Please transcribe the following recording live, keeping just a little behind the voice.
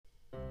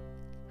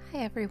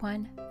Hi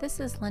everyone,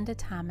 this is Linda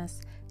Thomas,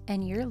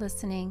 and you're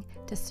listening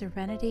to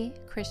Serenity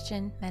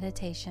Christian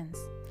Meditations.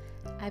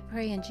 I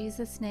pray in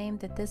Jesus' name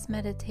that this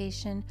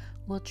meditation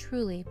will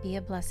truly be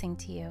a blessing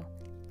to you.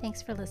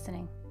 Thanks for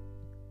listening.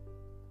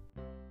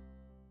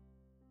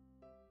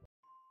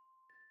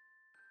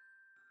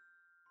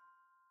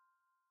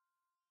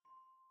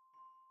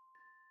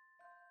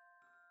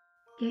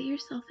 Get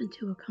yourself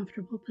into a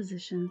comfortable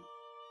position.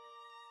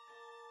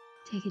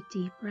 Take a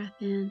deep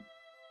breath in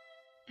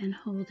and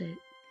hold it.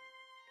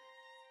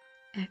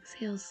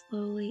 Exhale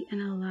slowly and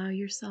allow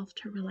yourself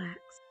to relax.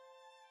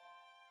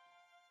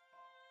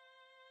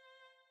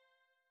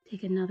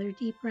 Take another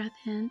deep breath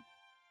in,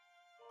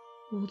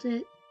 hold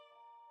it,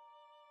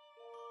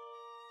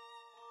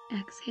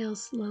 exhale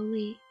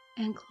slowly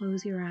and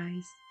close your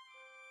eyes.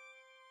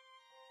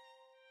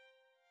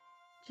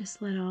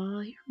 Just let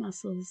all your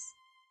muscles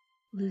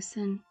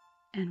loosen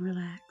and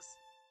relax.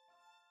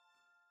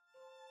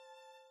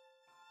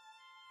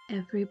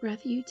 Every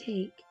breath you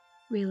take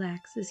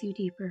relaxes you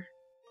deeper,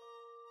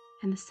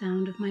 and the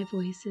sound of my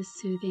voice is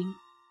soothing.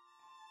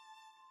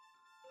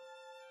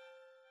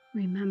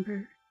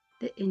 Remember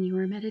that in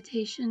your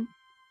meditation,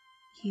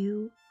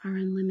 you are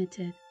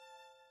unlimited.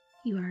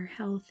 You are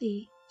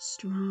healthy,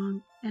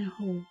 strong, and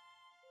whole.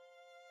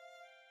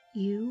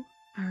 You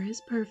are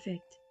as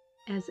perfect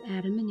as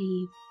Adam and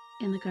Eve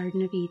in the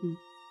Garden of Eden.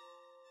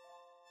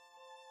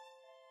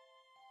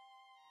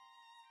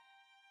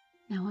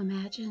 Now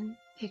imagine,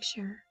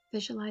 picture,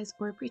 visualize,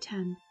 or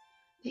pretend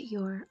that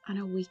you're on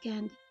a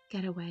weekend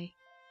getaway.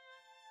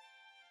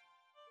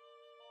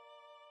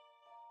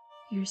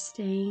 You're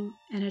staying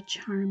at a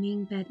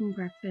charming bed and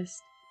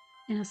breakfast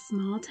in a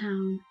small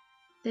town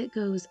that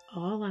goes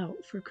all out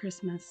for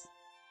Christmas.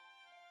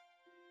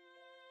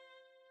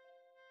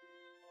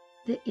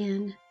 The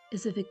inn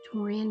is a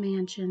Victorian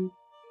mansion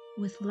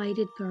with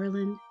lighted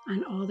garland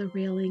on all the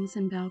railings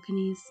and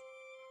balconies.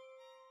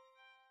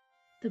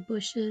 The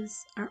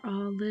bushes are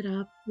all lit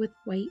up with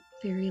white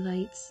fairy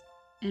lights,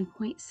 and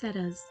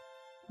poinsettias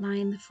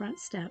line the front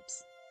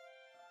steps.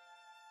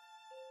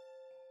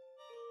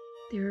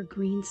 There are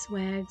green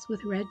swags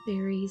with red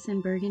berries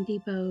and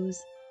burgundy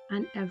bows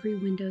on every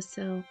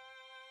windowsill,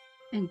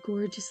 and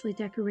gorgeously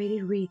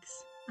decorated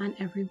wreaths on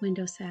every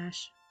window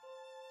sash.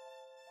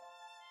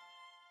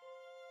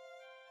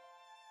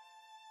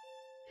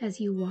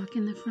 As you walk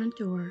in the front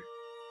door,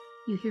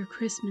 you hear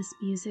Christmas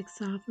music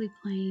softly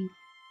playing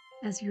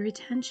as your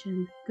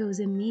attention goes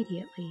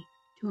immediately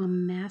to a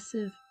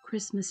massive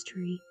Christmas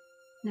tree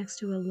next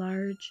to a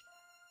large,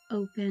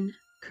 open,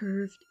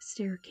 curved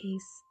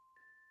staircase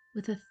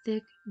with a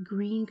thick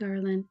green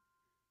garland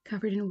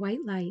covered in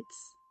white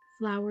lights,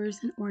 flowers,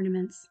 and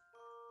ornaments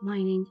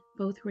lining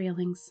both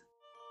railings.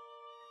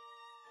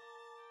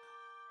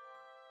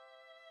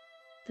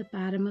 The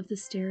bottom of the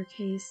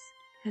staircase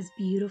has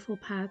beautiful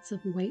pots of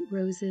white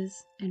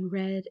roses and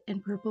red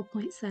and purple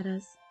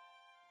poinsettias.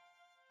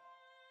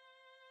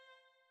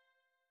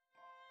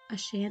 A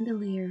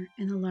chandelier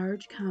in the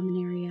large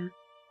common area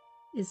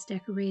is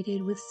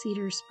decorated with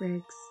cedar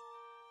sprigs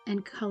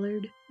and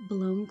colored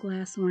blown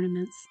glass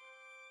ornaments.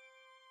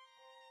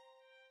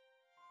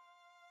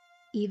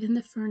 Even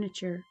the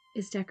furniture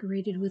is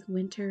decorated with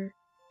winter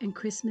and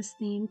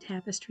Christmas-themed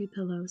tapestry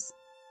pillows.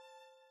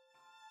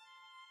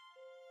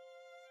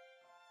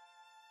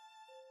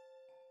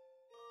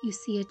 You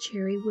see a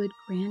cherrywood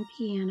grand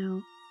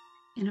piano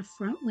in a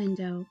front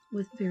window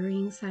with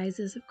varying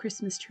sizes of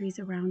Christmas trees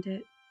around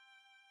it.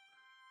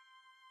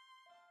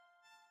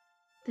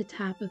 The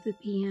top of the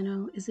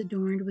piano is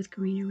adorned with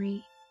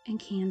greenery and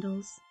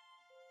candles.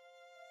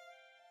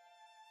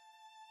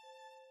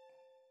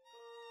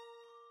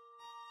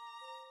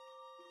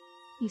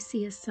 You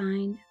see a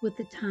sign with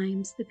the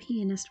times the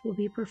pianist will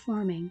be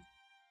performing,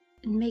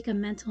 and make a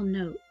mental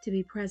note to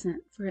be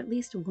present for at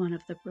least one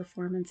of the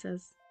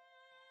performances.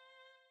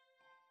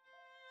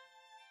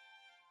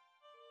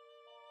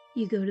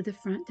 You go to the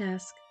front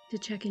desk to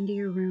check into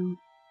your room.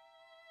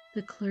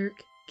 The clerk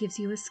gives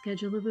you a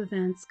schedule of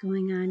events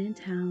going on in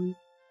town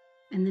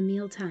and the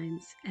meal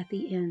times at the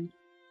inn.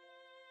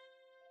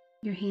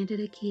 You're handed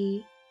a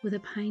key with a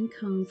pine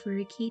cone for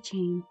a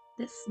keychain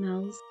that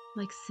smells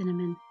like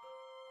cinnamon.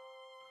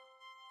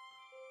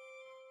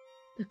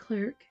 The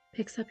clerk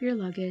picks up your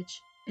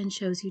luggage and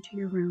shows you to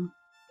your room.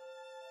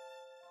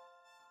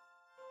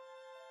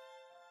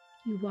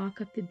 You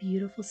walk up the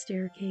beautiful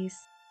staircase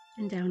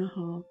and down a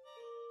hall.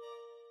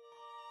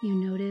 You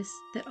notice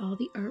that all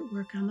the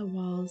artwork on the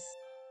walls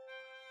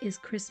is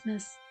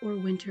Christmas or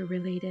winter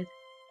related.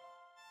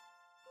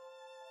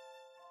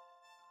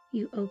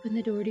 You open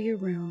the door to your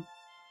room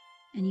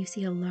and you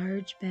see a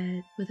large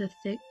bed with a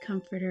thick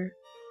comforter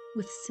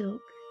with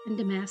silk and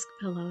damask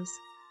pillows.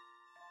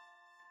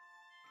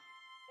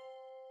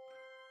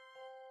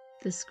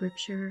 The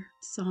scripture,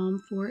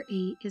 Psalm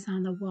 4:8, is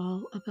on the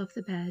wall above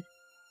the bed.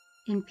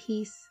 In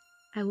peace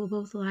I will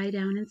both lie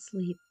down and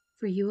sleep,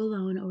 for you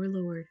alone, O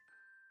Lord,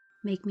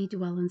 make me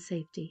dwell in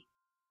safety.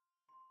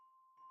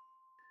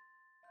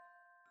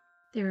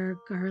 There are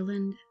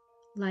garland,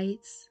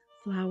 lights,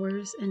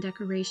 flowers and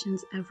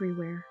decorations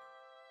everywhere.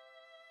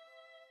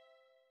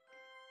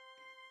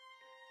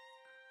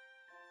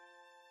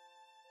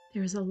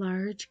 There is a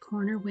large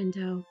corner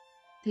window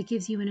that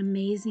gives you an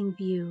amazing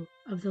view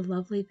of the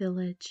lovely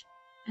village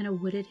and a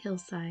wooded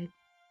hillside.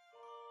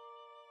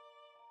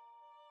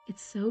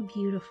 It's so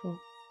beautiful,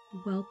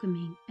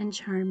 welcoming, and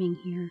charming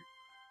here.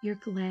 You're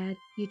glad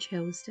you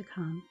chose to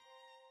come.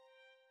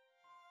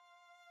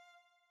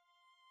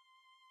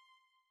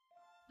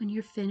 When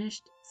you're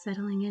finished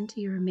settling into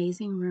your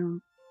amazing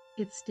room,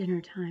 it's dinner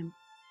time.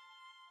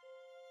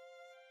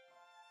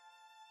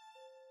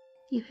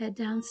 You head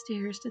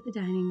downstairs to the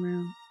dining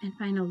room and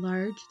find a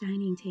large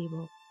dining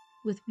table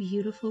with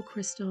beautiful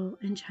crystal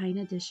and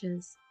china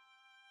dishes,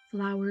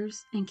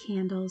 flowers and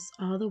candles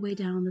all the way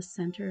down the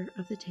center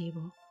of the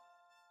table.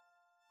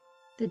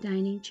 The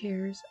dining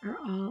chairs are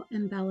all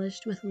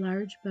embellished with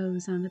large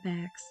bows on the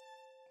backs.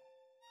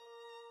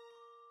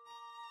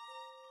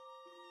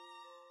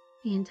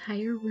 The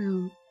entire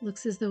room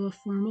looks as though a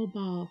formal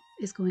ball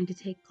is going to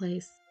take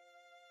place.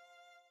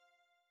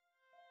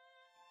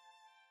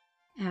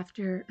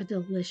 After a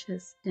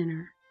delicious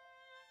dinner,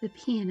 the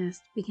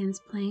pianist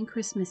begins playing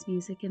Christmas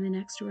music in the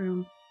next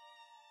room.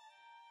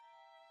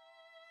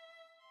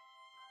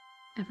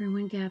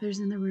 Everyone gathers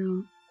in the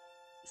room.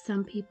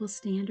 Some people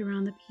stand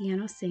around the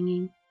piano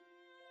singing,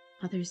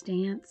 others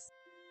dance,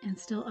 and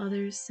still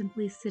others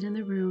simply sit in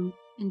the room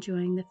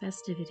enjoying the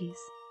festivities.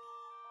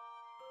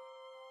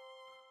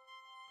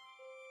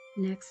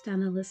 Next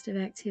on the list of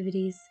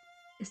activities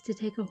is to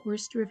take a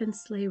horse-driven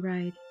sleigh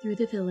ride through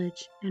the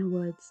village and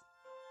woods.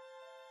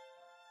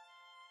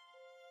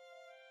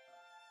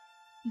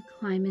 You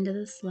climb into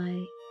the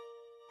sleigh,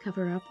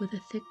 cover up with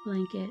a thick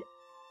blanket,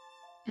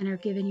 and are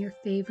given your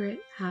favorite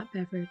hot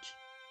beverage.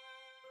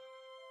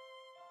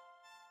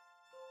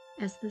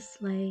 As the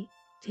sleigh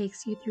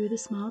takes you through the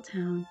small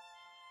town,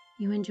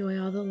 you enjoy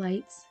all the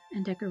lights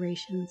and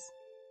decorations.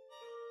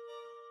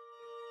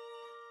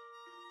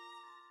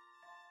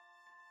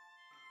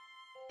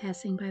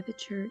 Passing by the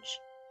church,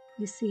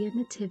 you see a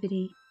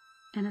nativity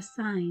and a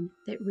sign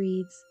that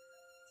reads,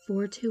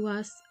 "For to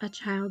us a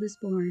child is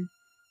born,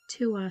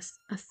 to us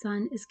a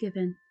son is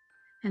given,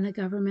 and the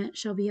government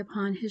shall be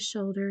upon his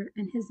shoulder,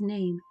 and his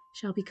name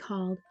shall be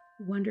called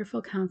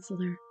Wonderful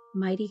Counselor,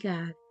 Mighty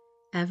God,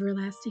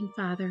 Everlasting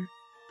Father,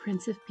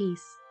 Prince of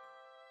Peace."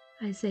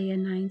 Isaiah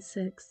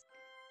 9:6.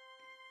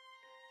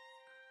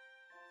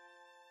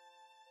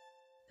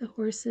 The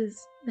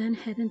horses then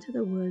head into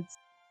the woods,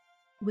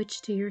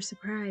 which to your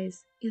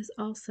surprise is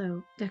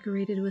also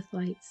decorated with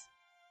lights.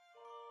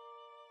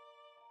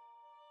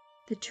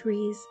 The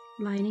trees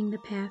lining the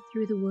path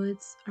through the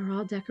woods are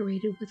all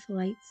decorated with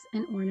lights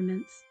and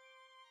ornaments.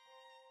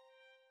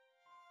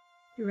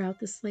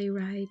 Throughout the sleigh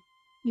ride,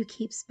 you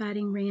keep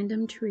spotting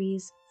random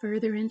trees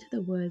further into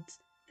the woods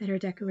that are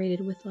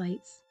decorated with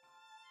lights,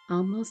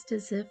 almost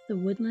as if the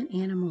woodland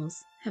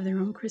animals have their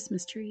own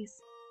Christmas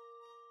trees,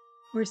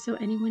 or so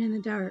anyone in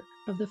the dark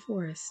of the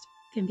forest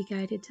can be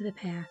guided to the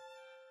path.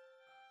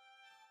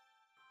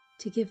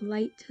 To give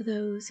light to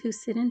those who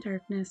sit in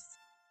darkness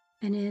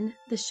and in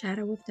the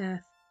shadow of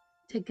death,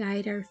 to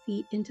guide our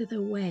feet into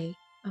the way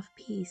of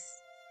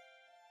peace.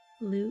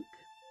 Luke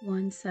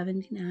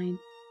 1:79.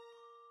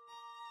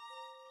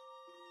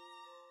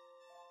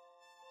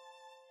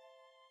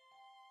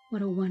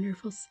 What a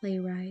wonderful sleigh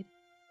ride.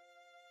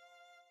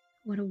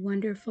 What a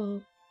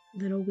wonderful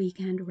little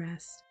weekend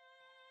rest.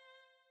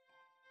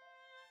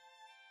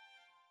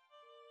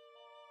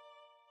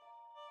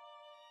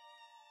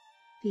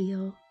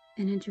 Feel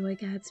and enjoy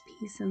God's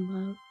peace and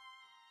love.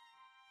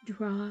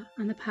 Draw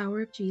on the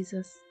power of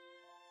Jesus.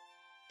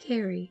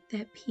 Carry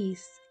that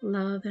peace,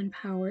 love, and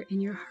power in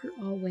your heart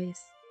always.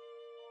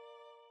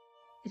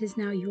 It is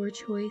now your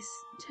choice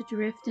to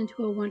drift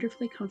into a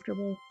wonderfully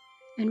comfortable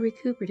and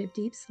recuperative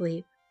deep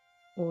sleep,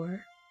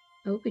 or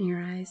open your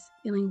eyes,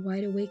 feeling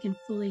wide awake and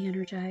fully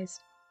energized.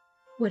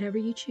 Whatever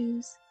you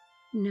choose,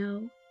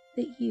 know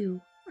that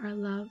you are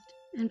loved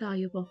and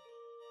valuable.